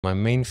My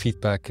main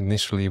feedback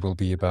initially will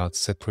be about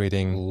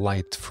separating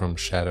light from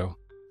shadow.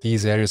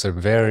 These areas are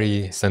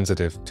very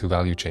sensitive to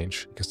value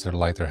change because they're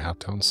lighter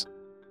halftones.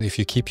 If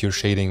you keep your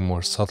shading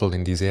more subtle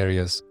in these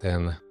areas,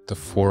 then the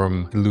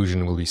form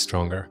illusion will be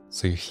stronger.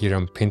 So here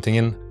I'm painting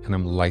in and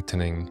I'm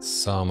lightening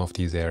some of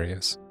these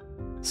areas.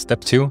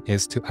 Step 2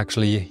 is to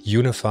actually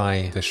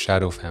unify the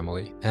shadow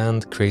family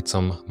and create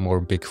some more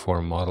big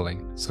form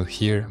modeling. So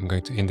here I'm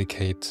going to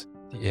indicate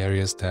the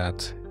areas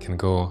that can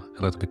go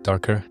a little bit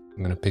darker.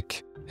 I'm going to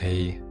pick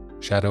a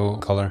shadow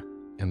color,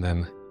 and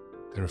then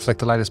the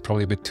reflected light is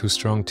probably a bit too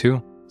strong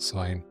too, so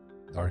I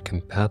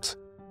darken that.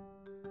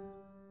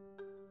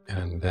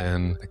 And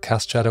then the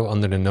cast shadow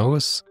under the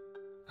nose,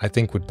 I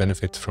think would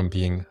benefit from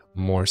being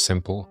more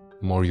simple,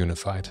 more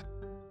unified.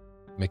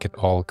 Make it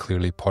all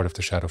clearly part of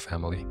the shadow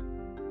family.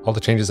 All the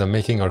changes I'm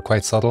making are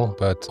quite subtle,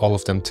 but all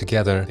of them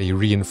together, they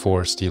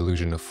reinforce the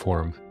illusion of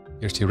form.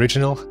 Here's the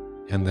original,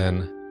 and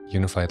then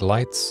unified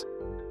lights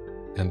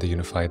and the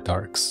unified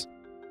darks.